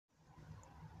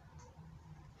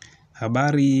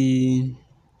Habari,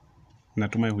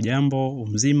 natumai hujambo,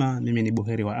 mzima, mimi ni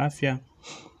buheri wa afya.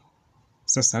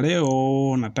 Sasa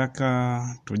leo nataka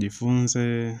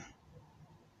tujifunze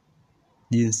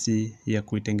jinsi ya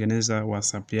kuitengeneza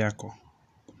WhatsApp yako.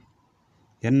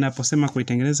 Yaani naposema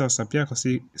kuitengeneza WhatsApp yako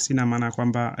sina maana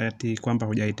kwamba ati kwamba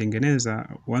hujaitengeneza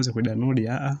uanze kuidownload.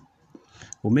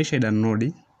 Umesha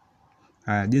download.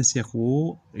 Jinsi ya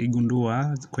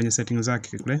kuigundua kwenye settings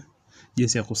zake kule.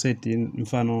 Jinsi ya kuseti,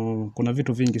 mfano kuna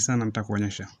vitu vingi sana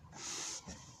nitakuonyesha.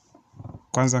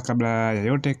 Kwanza kabla ya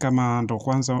yote, kama ndo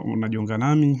kwanza unajiunga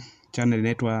nami, channel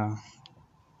inaitwa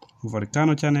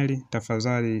Volcano channel,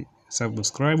 tafadhali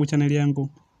subscribe channel yangu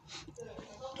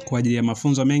kwa ajili ya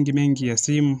mafunzo mengi ya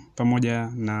simu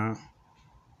pamoja na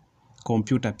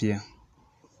kompyuta pia.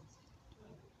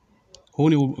 Huu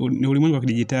ni ulimwengu wa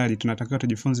kidijitali, tunatakiwa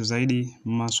tujifunze zaidi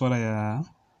masuala ya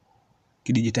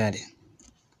kidijitali.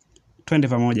 Twende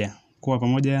pamoja, kuwa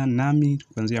pamoja nami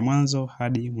kuanzia mwanzo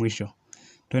hadi mwisho.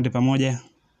 Twende pamoja.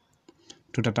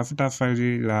 Tutatafuta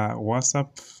faili la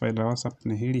WhatsApp. Faili la WhatsApp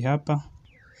ni hili hapa.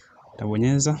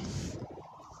 Tabonyeza.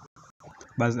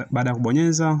 Baada ya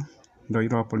kubonyeza ndio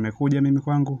hilo hapo limekuja mimi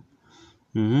kwangu.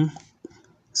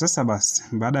 Sasa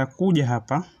basi, baada ya kuja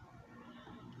hapa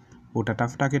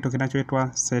utatafuta kitu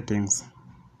kinachoitwa settings.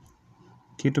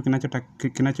 Kitu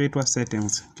kinachoitwa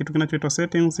settings. Kitu kinachoitwa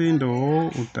settings ndio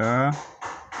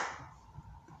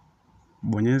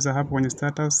utabonyeza hapo kwenye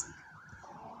status.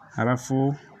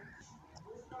 Halafu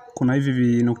kuna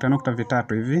hivi nukta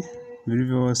vitatu hivi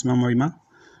vilivyosimama wima.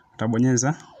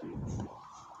 Utabonyeza.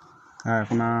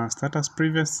 Kuna status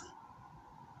previous.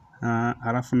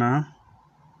 Halafu na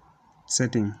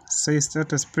setting. Say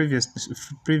status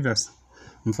previous.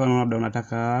 Mfano labda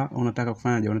unataka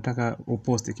kufanyaje? Unataka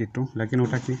uposti kitu lakini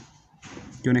hutaki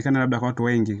kionekane labda kwa watu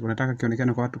wengi. Unataka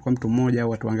kionekane kwa mtu mmoja au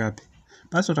watu wangapi.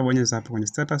 Basi utabonyeza hapa kwenye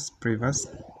status previous.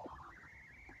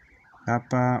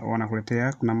 Hapa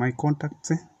wanakuletea kuna my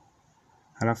contacts.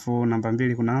 Halafu namba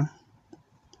 2 kuna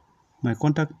my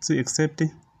contacts accept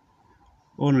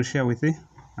or share with.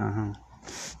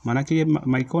 Manake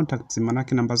my contacts,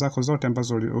 manake namba zako zote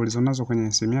ambazo ulizonazo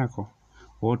kwenye simu yako,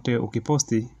 wote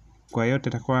ukiposti kwa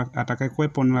yote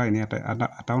atakayekuwepo online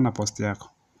ataona post yako.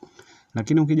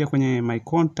 Lakini ukija kwenye my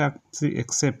contacts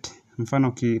accept,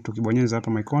 mfano tukibonyeza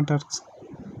hapa my contacts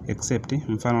accept,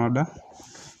 mfano labda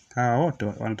wote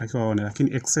wanatakiwa waone,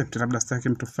 lakini accept labda sitaki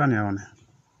mtu fulani aone.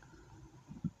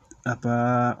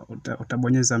 Hapa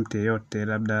utabonyeza mtu yeyote,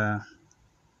 labda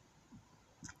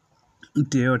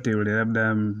mtu yeyote yule,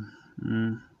 labda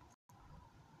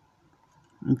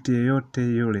mtu yeyote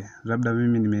yule, labda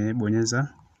mimi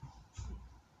nimebonyeza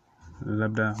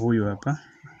labda huyu hapa,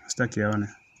 sitaki aone.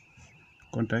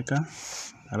 Kontaka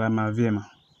alama vyema.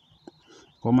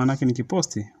 Kwa maana yake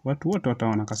nikiposti watu wote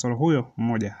wataona, kasoro huyo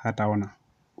mmoja hataona.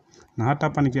 Na hata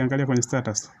hapa nikiangalia kwenye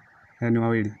status ni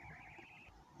wawili.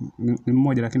 Ni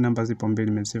mmoja lakini namba zipo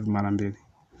mbili, nimesave mara mbili.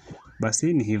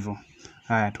 Basi ni hivyo.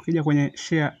 Haya, tukija kwenye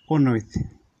share on with.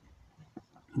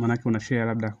 Maana yake una share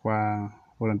labda kwa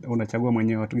unachagua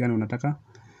mwenyewe watu gani unataka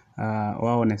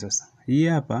waone. Sasa hii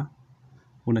hapa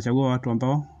unachagua watu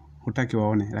ambao hutaki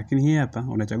waone, lakini hii hapa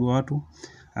unachagua watu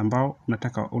ambao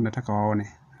unataka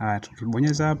waone. Haya,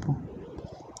 tukibonyeza hapo,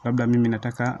 labda mimi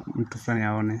nataka mtu fulani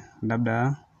aone,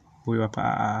 labda huyu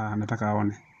hapa nataka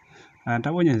aone.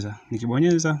 Nitabonyeza.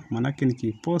 Nikibonyeza maana yake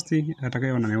nikiposti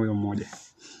atakayeona ni huyo mmoja.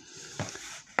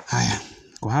 Haya,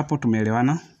 kwa hapo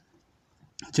tumeelewana.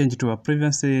 Change to a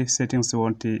privacy settings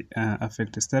won't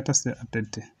affect status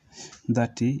update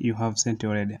that you have sent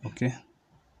already. Okay.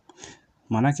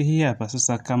 Manake hii hapa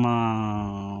sasa,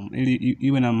 kama ili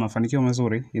iwe na mafanikio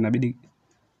mazuri inabidi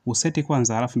useti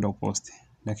kwanza halafu ndo uposti.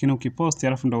 Lakini ukiposti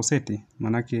halafu ndo useti,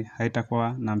 manake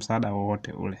haitakuwa na msaada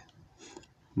wowote ule.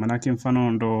 Manake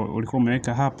mfano ndo ulikuwa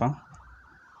umeweka hapa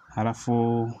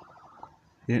halafu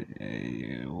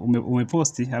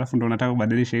umeposti halafu ndo unataka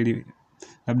kubadilisha ili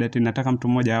labda eti nataka mtu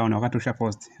mmoja aone wakati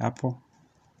ushaposti, hapo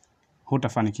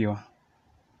hutafanikiwa.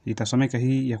 Itasomeka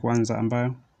hii ya kwanza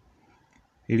ambayo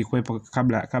ilikuwepo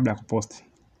kabla ya kuposti.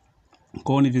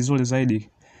 Kwa hiyo ni vizuri zaidi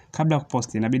kabla ya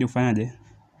kuposti inabidi ufanyaje?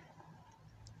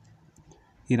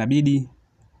 Inabidi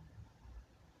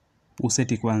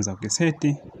useti kwanza.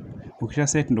 Ukisha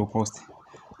seti ndio uposti.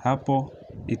 Hapo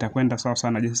itakwenda sawa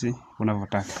sana jinsi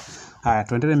unavyotaka. Haya,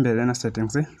 tuendelee mbele na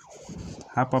settings.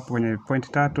 Hapo kwenye point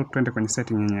 3 twende kwenye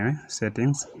setting yenyewe,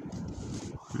 settings.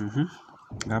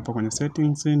 Hapo kwenye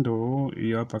settings ndio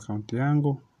hiyo hapa account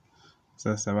yangu.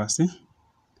 Sasa basi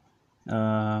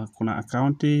kuna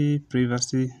account,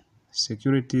 privacy,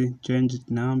 security, change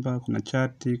number, kuna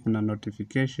chat, kuna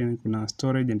notification, kuna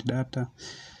storage and data.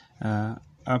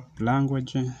 app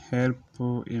language, help,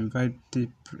 invite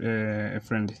a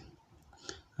friend.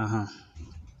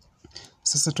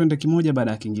 Sasa twende kimoja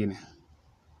baada ya kingine.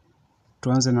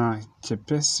 Tuanze na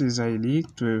chepesi zaidi,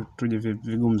 tuje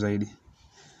vigumu zaidi.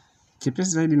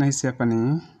 Chepesi zaidi nahisi hapa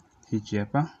ni hichi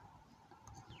hapa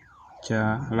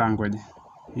cha language.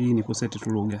 Hii ni kuseti tu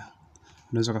lugha.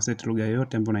 Unaweza kuseti lugha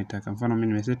yoyote ambayo unaitaka. Mfano mimi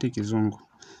nimeseti Kizungu,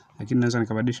 lakini naweza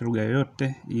nikabadilisha lugha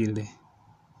yoyote ile.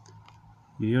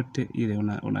 Yoyote ile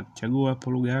unachagua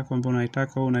hapo lugha yako ambayo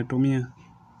unaitaka au unaitumia,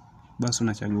 basi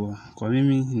unachagua. Kwa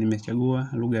mimi nimechagua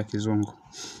lugha ya Kizungu.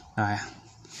 Haya.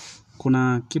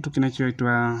 Kuna kitu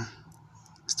kinachoitwa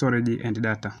storage and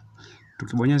data.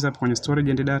 Tukibonyeza hapo kwenye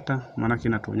storage and data, maana yake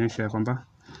inatuonyesha kwamba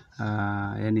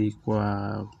yani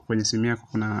kwenye simu yako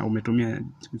kuna umetumia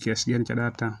kiasi gani cha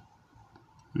data,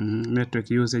 network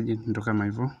usage, ndio kama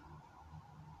hivyo.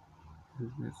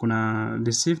 Kuna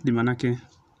received, maana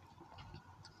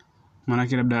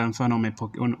yake labda mfano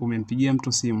umempigia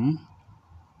mtu simu,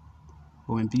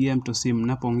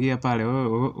 unapoongea pale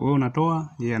wewe unatoa,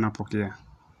 yeye anapokea.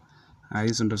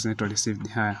 Hizo ndo zinaitwa received.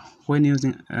 Haya, when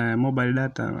using mobile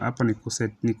data, hapa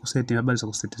ni kuseti habari za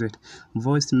kuseti.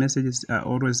 Voice messages are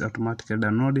always automatically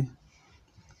downloaded.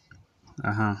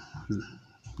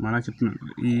 Maana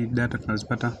hii data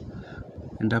tunazipata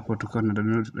endapo tukiwa na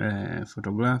download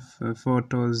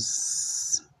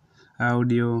photos,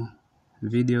 audio,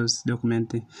 videos,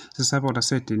 document. Sasa hapa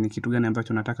utaseti ni kitu gani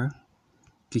ambacho unataka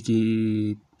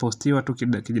kikipostiwa tu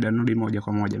kijidownload moja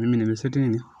kwa moja. Mimi nimeseti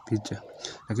nini? Picha.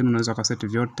 Lakini unaweza kuseti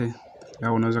vyote,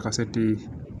 au unaweza kuseti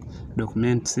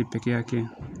documents peke yake,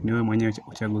 ni wewe mwenyewe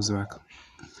uchaguzi wako.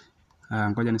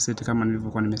 Ngoja niseti kama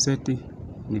nilivyokuwa nimeseti,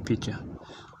 ni picha.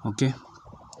 Okay.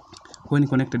 When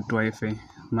connected to Wi-Fi,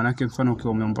 maana yake mfano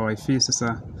ukiwa umeomba Wi-Fi,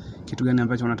 sasa kitu gani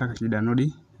ambacho unataka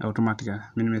kijidownload automatically.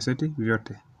 Mimi nimeseti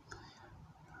vyote.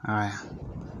 Haya.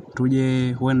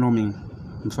 Tuje when roaming.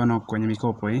 Mfano kwenye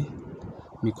mikopo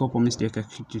mikopo mimi sijaweka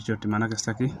kitu chochote, maana yake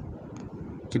sitaki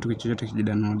kitu chochote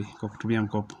kijidownload kwa kutumia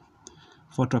mkopo.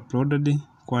 Photo uploaded,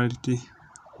 quality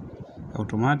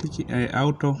automatic,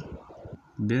 auto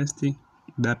best,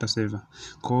 data saver.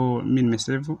 Kwa mimi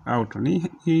nimesave auto,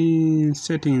 ni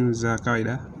settings za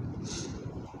kawaida.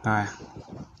 Haya,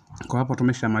 kwa hapo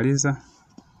tumeshamaliza.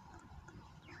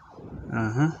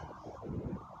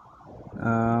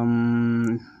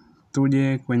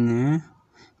 Tuje kwenye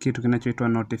kitu kinachoitwa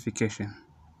notification.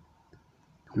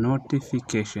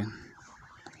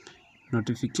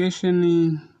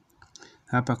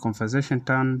 Hapa conversation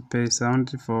tone, pay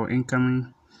sound for incoming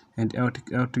and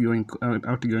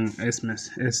outgoing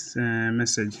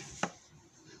message.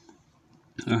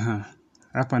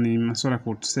 Hapa ni masuala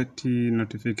kuseti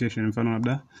notification. Mfano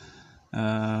labda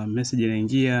message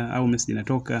inaingia au message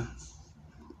inatoka,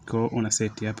 kwa una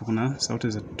seti hapa. Kuna sauti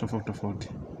za tofauti.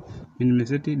 Mimi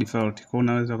nimeseti default, kwa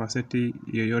unaweza kuseti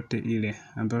yoyote ile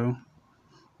ambayo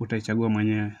utaichagua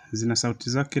mwenyewe. Zina sauti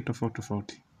zake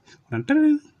tofauti.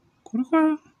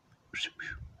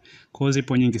 Kwa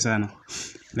zipo nyingi sana.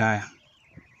 Haya,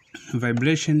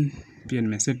 vibration pia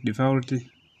nimeseti default.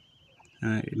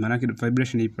 Maana yake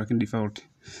vibration ipo lakini default.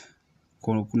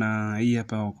 Kuna hii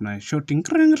hapa, kuna shouting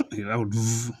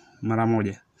mara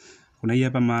moja. Kuna hii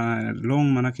hapa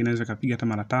long, maana yake inaweza kupiga hata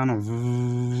mara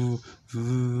 5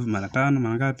 mara 5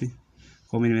 mara ngapi.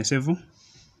 Kwa mimi nimesave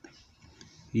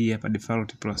hii hapa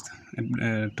default plus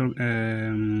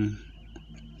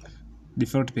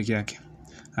default peke yake.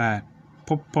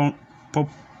 Pop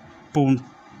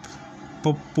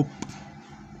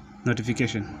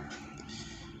notification.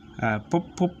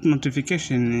 Pop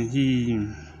notification hii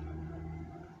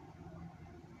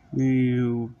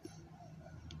ni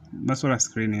masuala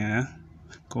screen haya.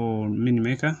 Kwa mimi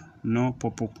nimeweka no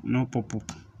pop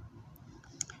up.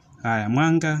 Haya,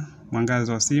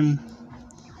 mwangazo wa simu.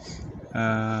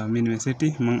 Mimi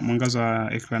nimeseti mwangazo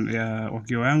wa ekran ya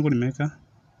kioo yangu nimeweka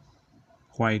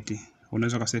white.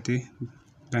 Unaweza kuseti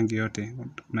rangi yote.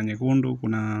 Kuna nyekundu,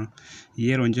 kuna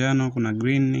yellow, njano, kuna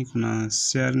green, kuna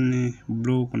cyan,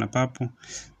 blue, kuna purple.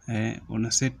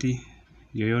 Unaseti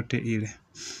yoyote ile.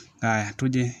 Haya,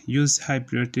 tuje use high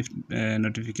priority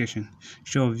notification.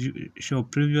 Show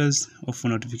previews of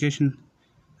notification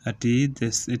at the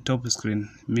top screen.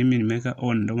 Mimi nimeweka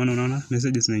on, ndio maana unaona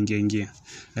messages zinaingia.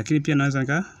 Lakini pia naweza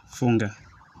nikafunga,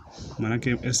 maana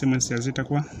yake SMS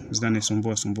hazitakuwa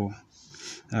zinanisumbua.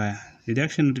 Haya,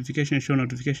 redaction notification, show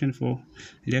notification for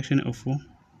redaction of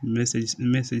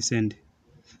message send.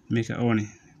 Make on.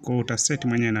 Kwa utaset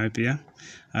mwenyewe nawe pia.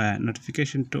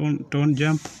 Notification tone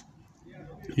jump,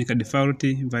 make default,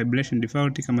 vibration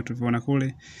default kama tulivyoona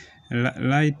kule.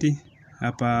 Light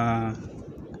hapa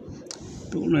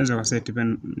unaweza kwa set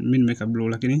mimi nimeweka blue,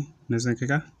 lakini naweza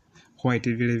nikaweka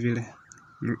white vile vile,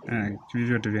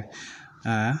 vyote vile.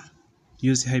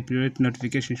 Use high priority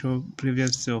notification show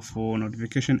previous of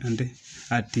notification and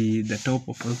at the top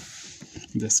of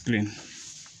the screen.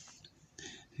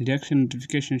 Reaction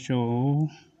notification show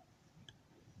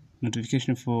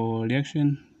notification for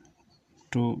reaction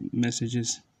to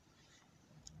messages.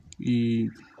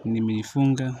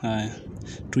 Nimeifunga. Haya,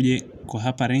 tuje kwa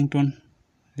hapa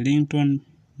ringtone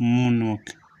moonwalk.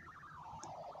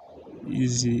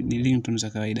 Hizi ni ringtone za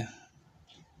kawaida.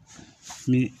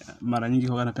 Mara nyingi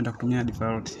huwa napenda kutumia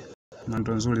default, na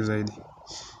ndo nzuri zaidi.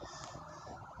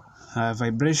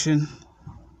 Vibration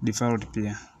default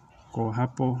pia. Kwa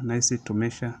hapo nahisi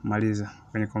tumesha maliza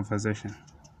kwenye conversation.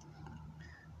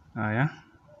 Haya,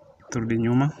 turudi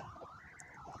nyuma.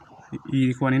 Hii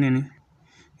ilikuwa ni nini?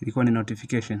 Ilikuwa ni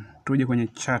notification. Tuje kwenye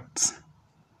chat,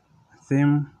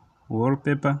 theme,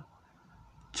 wallpaper,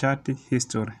 chat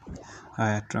history.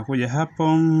 Haya, tunakuja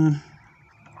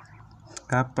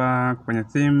hapa kwenye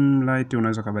theme light,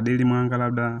 unaweza kubadili mwanga,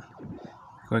 labda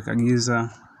kuweka giza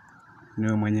ni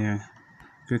wewe mwenyewe.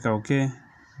 Kuweka okay,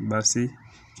 basi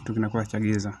kitu kinakuwa cha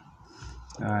giza.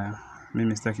 Haya,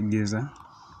 mimi sitaki giza,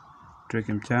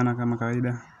 tuweke mchana kama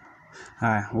kawaida.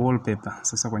 Haya, wallpaper.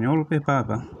 Sasa kwenye wallpaper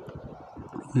hapa,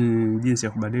 jinsi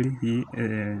ya kubadili hii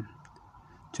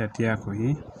chat yako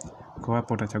hii. Kwa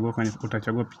hapo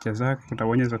utachagua picha zake,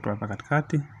 utabonyeza tu hapa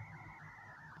katikati,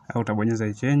 au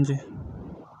utabonyeza change.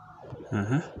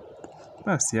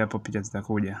 Basi hapo picha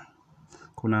zitakuja.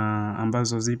 Kuna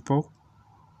ambazo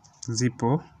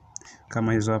zipo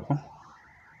kama hizo hapo.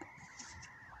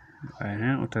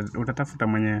 Utatafuta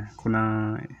mwenyewe.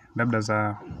 Kuna labda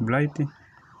za bright,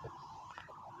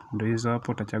 ndio hizo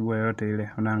hapo, utachagua yote ile.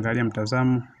 Unaangalia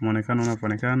mtazamo, muonekano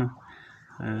unapoonekana.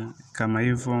 Kama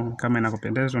hivyo, kama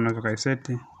inakupendeza unaweza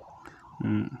kaiseti.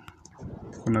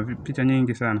 Kuna picha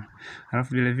nyingi sana.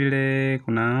 Alafu vile vile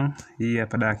kuna hii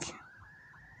hapa dark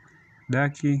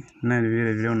na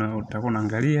vile vile utakuwa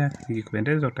unaangalia,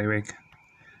 ikikupendeza utaiweka.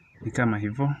 Ni kama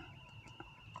hivyo.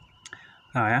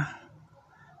 Haya,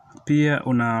 pia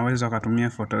unaweza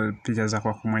kutumia picha za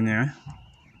kwako mwenyewe.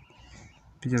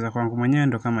 Picha za kwangu mwenyewe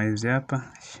ndo kama hizi hapa.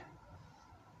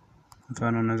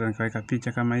 Mfano naweza nikaweka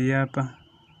picha kama hii hapa.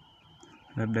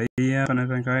 Labda hii hapa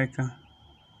naweza nikaweka.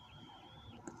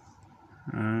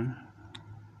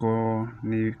 Kwa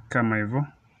ni kama hivyo.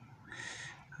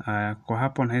 Haya, kwa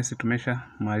hapo nahisi tumesha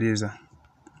maliza.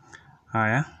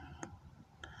 Haya,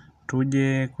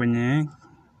 tuje kwenye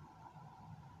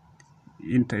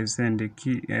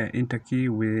enter key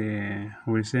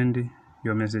will send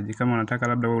your message. Kama unataka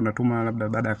labda wewe unatuma labda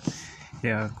baada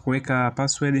ya kuweka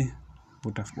password,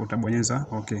 utabonyeza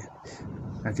okay.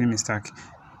 Lakini mistake.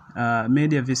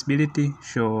 Media visibility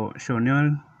show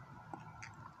new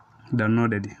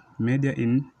downloaded media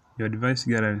in your device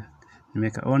gallery.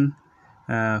 Nimeweka on.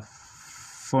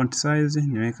 Font size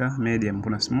nimeweka medium.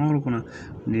 Kuna small, kuna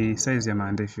ni size ya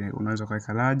maandishi. Unaweza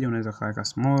kuweka large, unaweza kuweka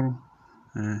small.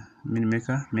 Mimi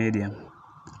nimeweka medium.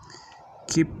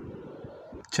 Keep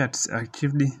chats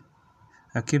actively.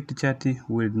 A kept chat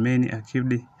will remain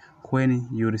actively when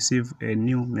you receive a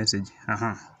new message.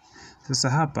 Sasa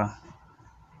hapa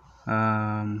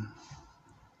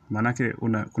manake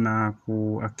kuna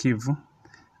kuarchive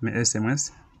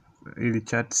SMS ili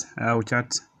chat au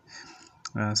chat.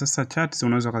 Sasa chats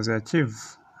unaweza kuziarchive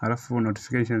halafu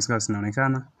notifications kazi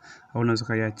zinaonekana, au unaweza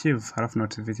kuiarchive halafu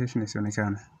notification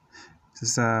isionekane.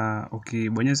 Sasa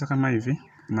ukibonyeza kama hivi,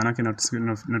 manake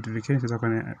notifications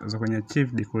za kwenye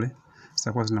archive kule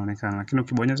zitakuwa zinaonekana, lakini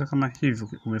ukibonyeza kama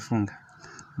hivi umefunga.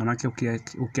 Manake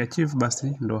ukiarchive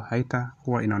basi ndo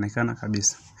haitakuwa inaonekana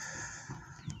kabisa.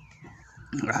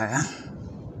 Haya,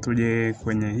 tuje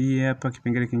kwenye hii hapa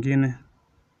kipengele kingine,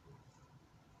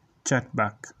 chat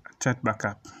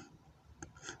backup.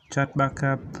 Chat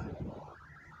backup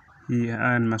hii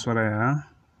ni masuala ya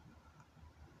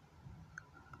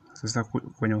sasa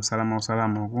kwenye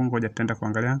usalama huko. Ngoja tutaenda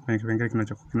kuangalia kwenye kipengele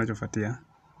kinachofuatia.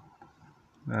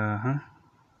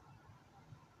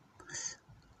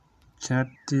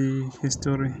 Chat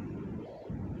history.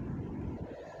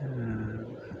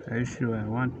 I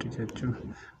want to chat you.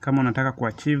 Kama unataka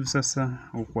kuachieve sasa,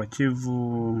 au kuachieve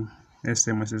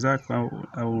SMS zako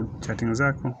au chatting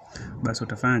zako, basi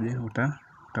utafanyaje?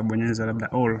 Utabonyeza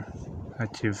labda all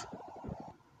achieve.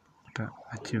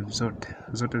 Achieve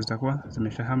zote zitakuwa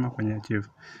zimeshahama kwenye achieve.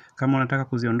 Kama unataka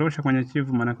kuziondosha kwenye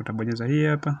achieve, maana utabonyeza hii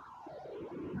hapa,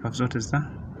 alafu zote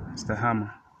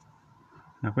zitahama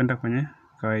na kwenda kwenye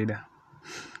kawaida.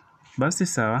 Basi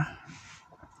sawa.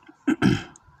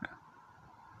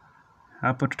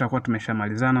 Hapo tutakuwa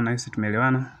tumeshamalizana na hisi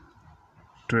tumeelewana.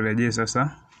 turejee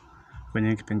sasa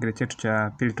kwenye kipengele chetu cha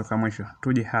pili toka mwisho.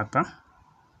 Tuje hapa.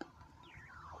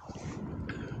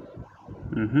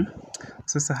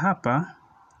 Sasa hapa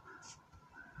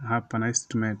na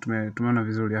tumeona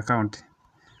vizuri account.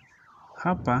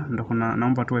 Hapa ndo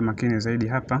naomba tuwe makini zaidi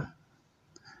hapa.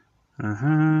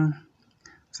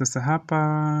 Sasa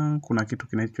hapa kuna kitu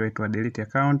kinachoitwa delete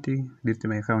account, delete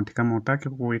my account. Kama hutaki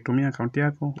kuitumia account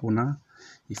yako,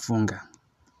 unaifunga.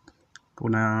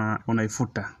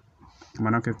 Unaifuta.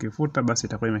 Maana yake ukifuta basi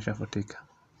itakuwa imeshafutika.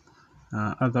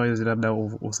 Otherwise labda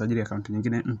usajili account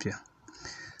nyingine mpya.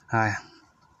 Haya.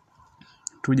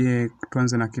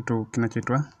 Tuanze na kitu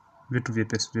kinachoitwa vitu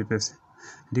vyepesi.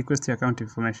 Request account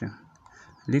information.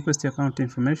 Request account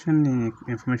information ni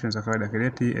information za kawaida.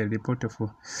 Create a report of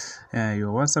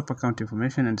your WhatsApp account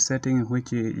information and setting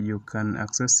which you can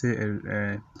access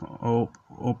or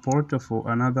port of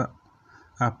another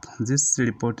app. This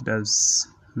report does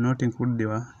not include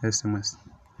your SMS.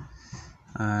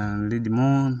 Read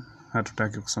more.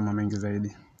 Hatutaki kusoma mengi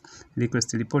zaidi.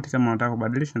 Request report, kama unataka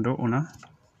kubadilisha ndo una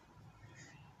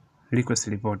request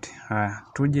report. Haya,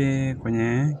 tuje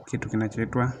kwenye kitu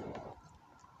kinachoitwa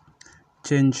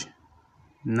change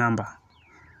number.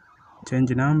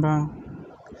 Change number.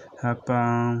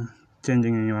 Hapa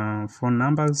changing your phone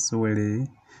numbers will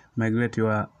migrate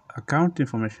your account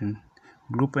information,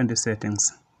 group and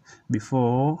settings.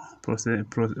 Before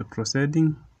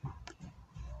proceeding,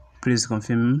 please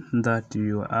confirm that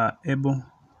you are able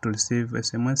to receive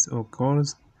SMS or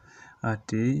calls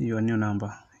at your new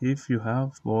number. If you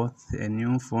have both a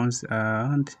new phone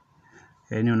and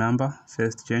a new number,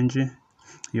 first change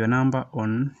your number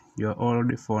on your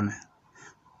old phone.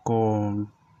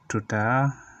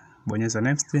 Tutabonyeza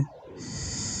next.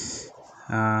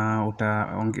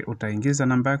 Utaingiza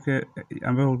namba yake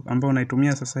ambayo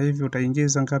unaitumia sasa hivi.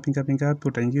 Utaingiza ngapi,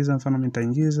 utaingiza mfano mimi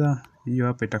nitaingiza hiyo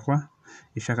hapa, itakuwa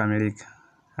ishakamilika.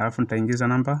 Alafu nitaingiza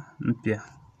namba mpya.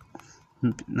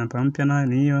 Namba mpya nayo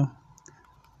ni hiyo.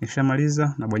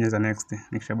 Nikishamaliza nabonyeza next.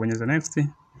 Nikishabonyeza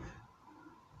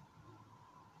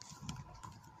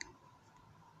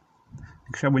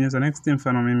next,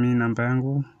 mfano mimi namba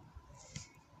yangu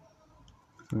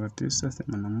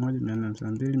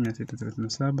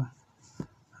 981452637.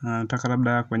 Nataka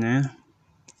labda kwenye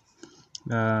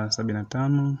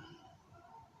 75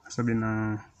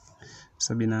 74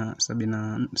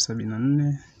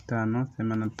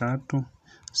 583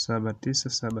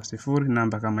 7970,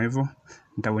 namba kama hivyo.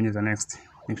 Nitabonyeza next.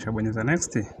 Nikishabonyeza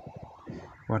next,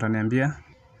 wataniambia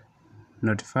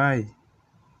notify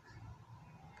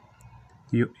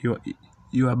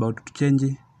you about to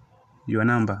change your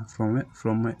number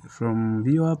from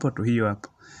hiyo hapo to hiyo hapo.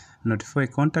 Notify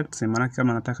contacts, maana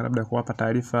kama nataka labda kuwapa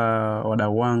taarifa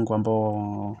wadau wangu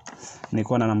ambao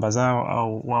niko na namba zao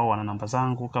au wao wana namba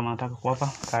zangu, kama nataka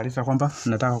kuwapa taarifa kwamba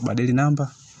nataka kubadili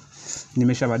namba,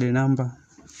 nimeshabadili namba,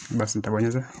 basi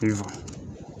nitabonyeza hivyo.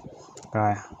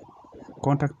 Haya,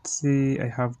 contacts I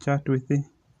have chat with,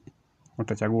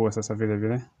 utachagua sasa vile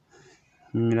vile.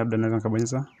 Mimi labda naweza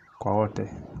nikabonyeza kwa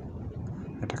wote.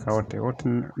 Nataka wote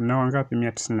nao ngapi?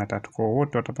 193. Kwa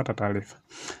wote watapata taarifa.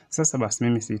 Sasa basi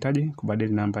mimi sihitaji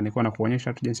kubadili namba. Nilikuwa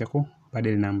nakuonyesha tu jinsi ya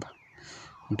kubadili namba.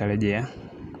 Nitarejea.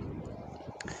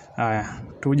 Haya,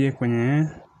 tuje kwenye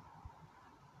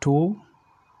 2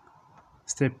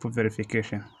 step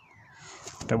verification.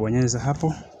 Utabonyeza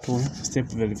hapo 2 step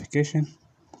verification.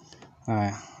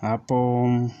 Haya, hapo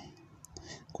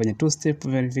kwenye 2 step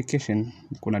verification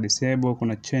kuna disable,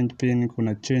 kuna change pin,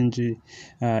 kuna change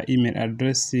email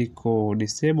address. Ko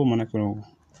disable maana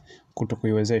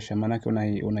kutokuiwezesha, maana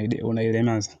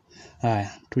unailemaza.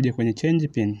 Haya, tuje kwenye change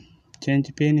pin.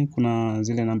 Change pin kuna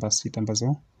zile namba 6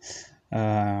 ambazo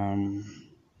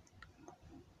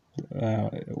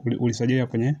ulisajili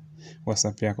kwenye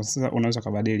WhatsApp yako. Sasa unaweza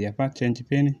kubadili hapa change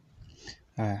pin.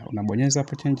 Haya, unabonyeza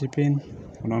hapo change pin.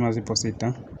 Unaona zipo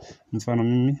 6. Mfano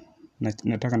mimi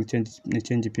nataka ni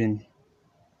change pin.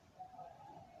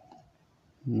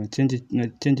 Na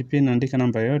change pin, naandika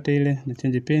namba yote ile na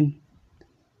change pin.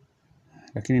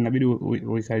 Lakini inabidi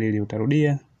uikalili,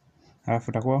 utarudia,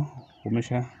 alafu utakuwa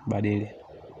umeshabadili.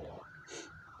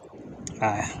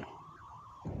 Haya,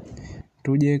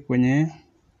 tuje kwenye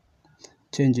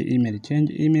change email.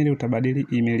 Change email, utabadili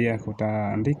email yako.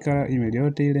 Utaandika email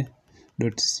yote ile .com,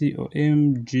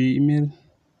 gmail,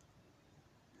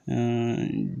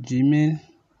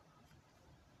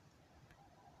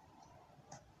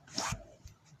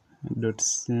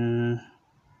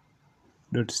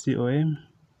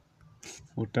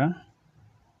 .com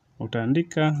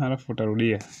utaandika, halafu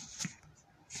utarudia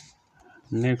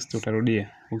next, utarudia.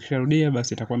 Ukisharudia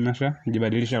basi itakuwa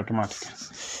imeshajibadilisha automatic.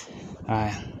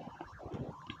 Haya,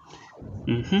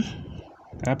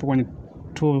 Hapo kwenye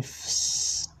two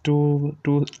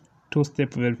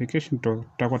step verification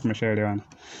tutakuwa tumeshaelewana.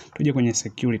 Tuje kwenye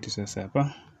security sasa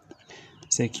hapa.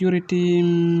 Security,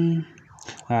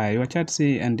 your chats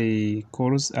and the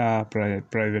calls are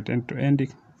private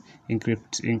end-to-end.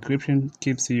 Encryption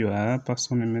keeps your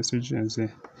personal messages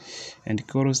and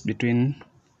calls between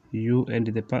you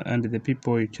and the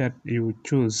people you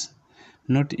choose.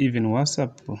 Not even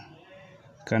Whatsapp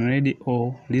can read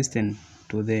or listen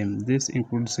to them. This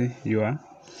includes your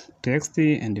text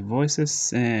and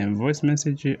voices, voice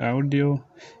message, audio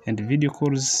and video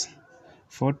calls,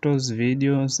 photos,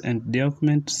 videos and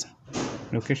documents,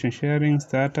 location sharing,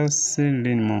 status,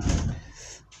 learn more.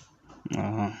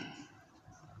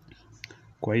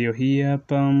 Kwa hiyo hii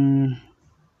hapa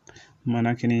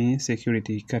maanake ni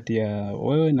security kati ya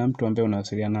wewe na mtu ambaye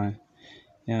unawasiliana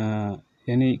naye.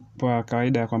 Yaani kwa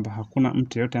kawaida kwamba hakuna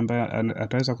mtu yote ambaye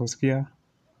ataweza kusikia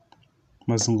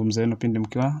mazungumzo yenu pindi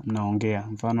mkiwa mnaongea.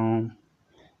 Mfano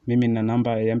mimi nina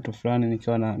namba ya mtu fulani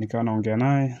nikiwa naongea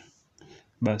naye,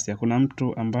 basi hakuna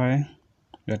mtu ambaye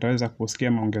ataweza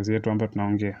kusikia maongezi yetu ambayo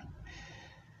tunaongea.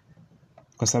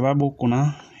 Kwa sababu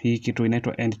kuna hii kitu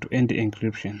inaitwa end-to-end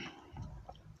encryption.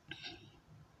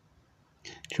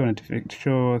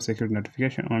 Show security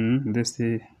notification on this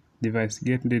device.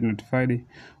 Get notified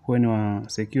when your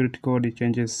security code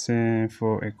changes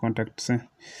for a contact.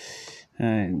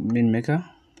 Nimeweka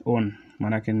on,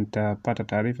 maanake nitapata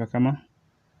taarifa kama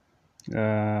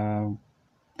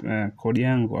kodi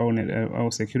yangu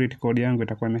au security code yangu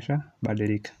itakuwa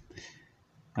imeshabadilika.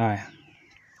 Haya,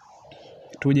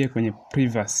 tuje kwenye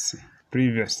previous.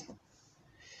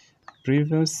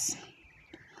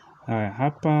 Haya,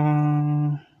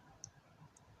 hapa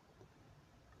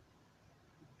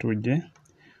tuje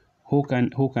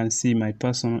who can see my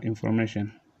personal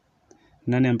information.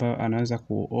 Nani ambayo anaweza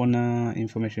kuona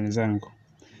information zangu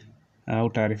au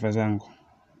taarifa zangu?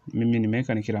 Mimi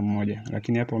nimeweka ni kila mmoja,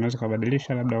 lakini hapo unaweza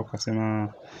kubadilisha, labda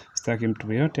ukasema sitaki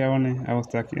mtu yeyote aone, au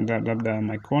sitaki labda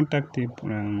my contact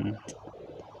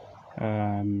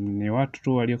ni watu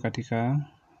tu walio katika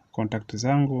contact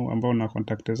zangu ambao na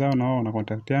contact zao na wao na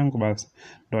contact yangu, basi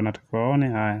ndio wanatakiwa waone.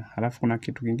 Haya, halafu kuna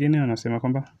kitu kingine wanasema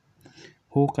kwamba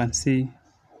who can see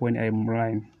when I'm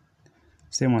online,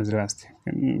 same as last.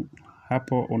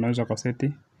 Hapo unaweza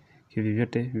kuseti hivi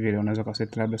vyote vile, unaweza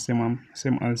kuseti labda same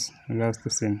as last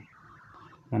scene.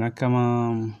 Maana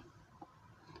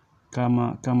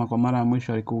kama kwa mara ya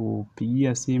mwisho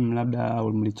alikupigia simu labda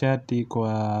au mlichati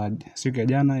kwa siku ya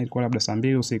jana ilikuwa labda saa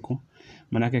 2 usiku,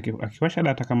 maana yake akiwasha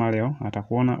data kama leo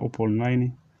atakuona upo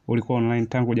online, ulikuwa online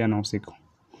tangu jana usiku.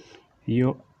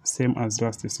 Hiyo same as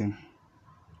last scene.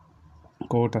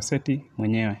 Kwa hiyo utaseti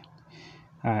mwenyewe.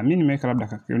 Mimi nimeweka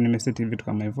labda nimeseti vitu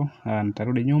kama hivyo.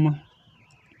 Nitarudi nyuma.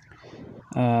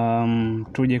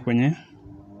 Tuje kwenye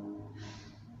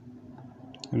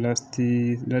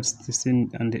last scene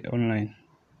and online.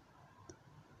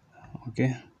 Okay.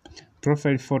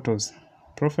 Profile photos.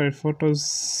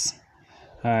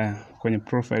 Kwenye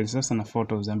profile sasa na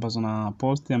photos ambazo na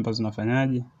post ambazo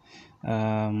nafanyaje.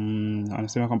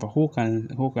 Wanasema kwamba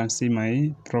who can see my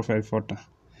profile photo.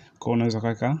 Kwa unaweza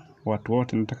kuweka watu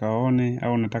wote nataka waone,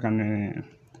 au nataka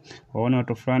waone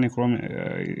watu fulani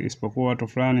isipokuwa watu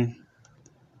fulani.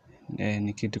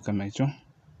 Ni kitu kama hicho.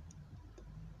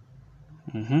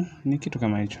 Ni kitu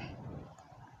kama hicho.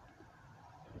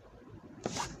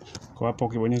 Kwa hapo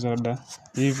ukibonyeza labda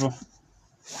hivyo,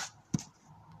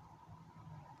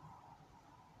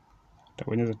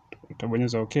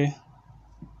 utabonyeza okay.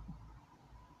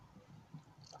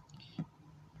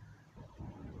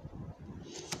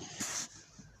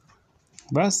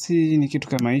 Basi ni kitu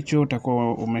kama hicho,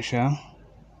 utakuwa umesha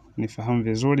nifahamu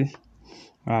vizuri.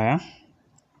 Haya,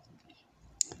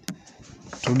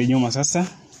 turudi nyuma sasa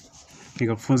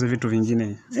nikakufunza vitu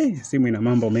vingine. Simu ina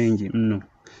mambo mengi mno.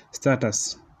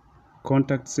 Status,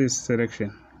 contacts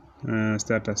selection,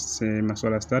 status,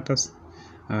 masuala status.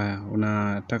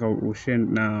 Unataka ushare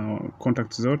na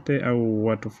contacts zote au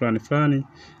watu fulani,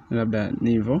 labda ni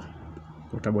hivyo,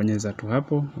 utabonyeza tu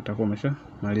hapo, utakuwa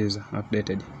umeshamaliza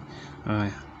updated.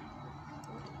 Haya.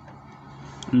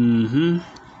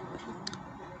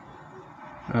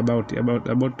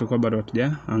 About tuko bado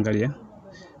hatujaangalia.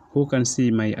 Who can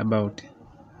see my about?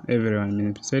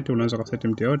 Everyone. Set, unaweza kuseti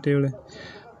mtu yote yule.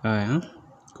 Haya.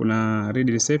 Kuna read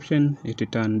reception,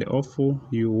 it turned off.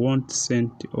 You won't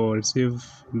send or receive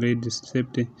read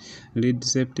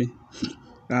safety.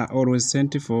 Always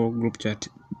sent for group chat.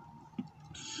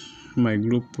 My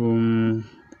group,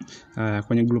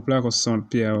 kwenye group lako sasa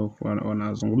pia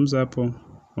wanazungumza hapo,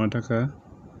 wanataka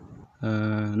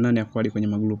nani akwadi kwenye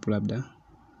magroup, labda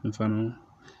mfano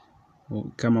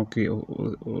kama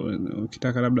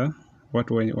ukitaka labda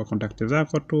watu wa contact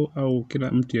zako tu au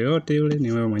kila mtu yeyote yule,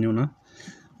 ni wewe mwenyewe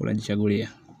unajichagulia.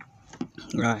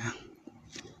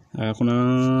 Kuna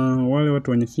wale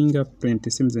watu wenye fingerprint,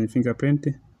 simu zenye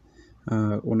fingerprint,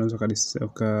 unaweza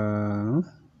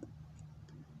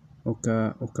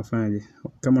ukafanyaje?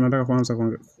 Kama unataka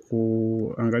kwanza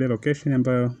kuangalia location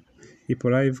ambayo ipo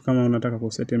live, kama unataka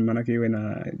kuset maana iwe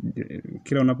na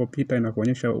kila unapopita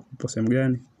inakuonyesha upo sehemu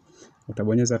gani,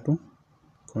 utabonyeza tu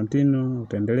continue,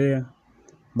 utaendelea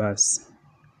basi.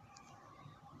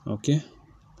 Okay.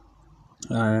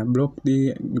 Block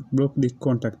the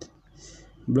contact.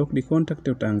 Block the contact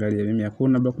utaangalia. Mimi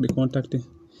hakuna block the contact.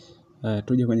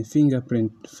 Tuje kwenye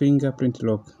fingerprint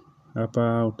lock.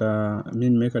 Hapa mimi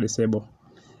nimeweka disable.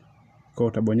 Kwa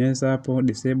utabonyeza hapo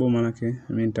disable, maana yake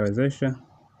mimi nitawezesha.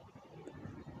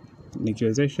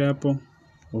 Nikiwezesha hapo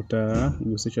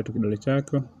utagusisha tu kidole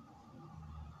chako,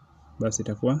 basi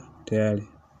itakuwa tayari.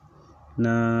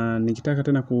 Na nikitaka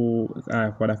tena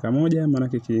kwa dakika moja, maana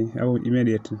yake au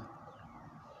immediate.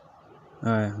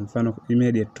 Mfano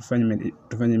immediate,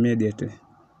 tufanye immediate.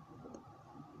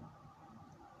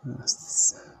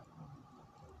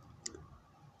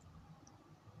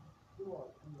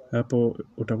 Hapo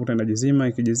utakuta inajizima,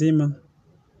 ikijizima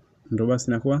ndio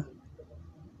basi inakuwa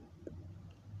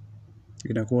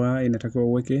inatakiwa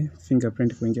uweke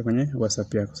fingerprint kuingia kwenye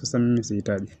WhatsApp yako. Sasa mimi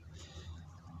sihitaji.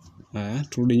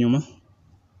 Turudi nyuma.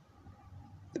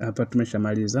 Hapa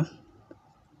tumeshamaliza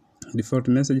default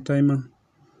message timer.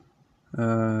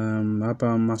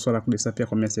 Hapa masuala ya kudisappear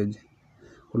kwa message,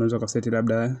 unaweza kuseti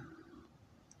labda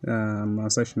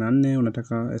masaa 24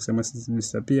 unataka SMS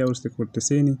disappear au siku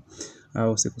 90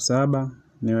 au siku 7,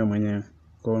 ni wewe mwenyewe.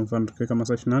 Kwa mfano tukiweka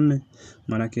masaa 24,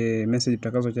 maana yake message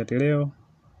tutakazo chat leo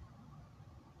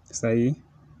sasa hii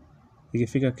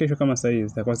ikifika kesho kama sasa hii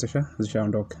zitakuwa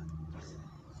zishaondoka.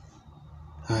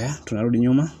 Haya, tunarudi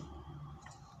nyuma.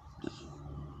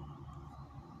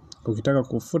 Ukitaka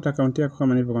kufuta account yako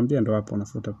kama nilivyokuambia, ndio hapo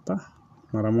unafuta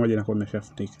mara moja na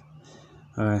imeshafutika.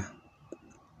 Haya,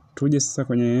 tuje sasa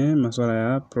kwenye masuala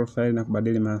ya profile na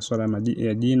kubadili masuala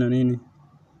ya jina nini.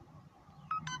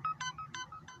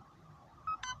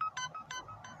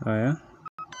 Haya,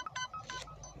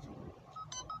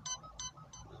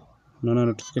 naona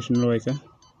notification iliyoweka.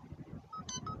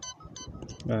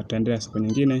 Tutaendelea siku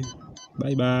nyingine.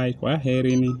 Bye bye, kwa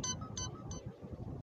herini.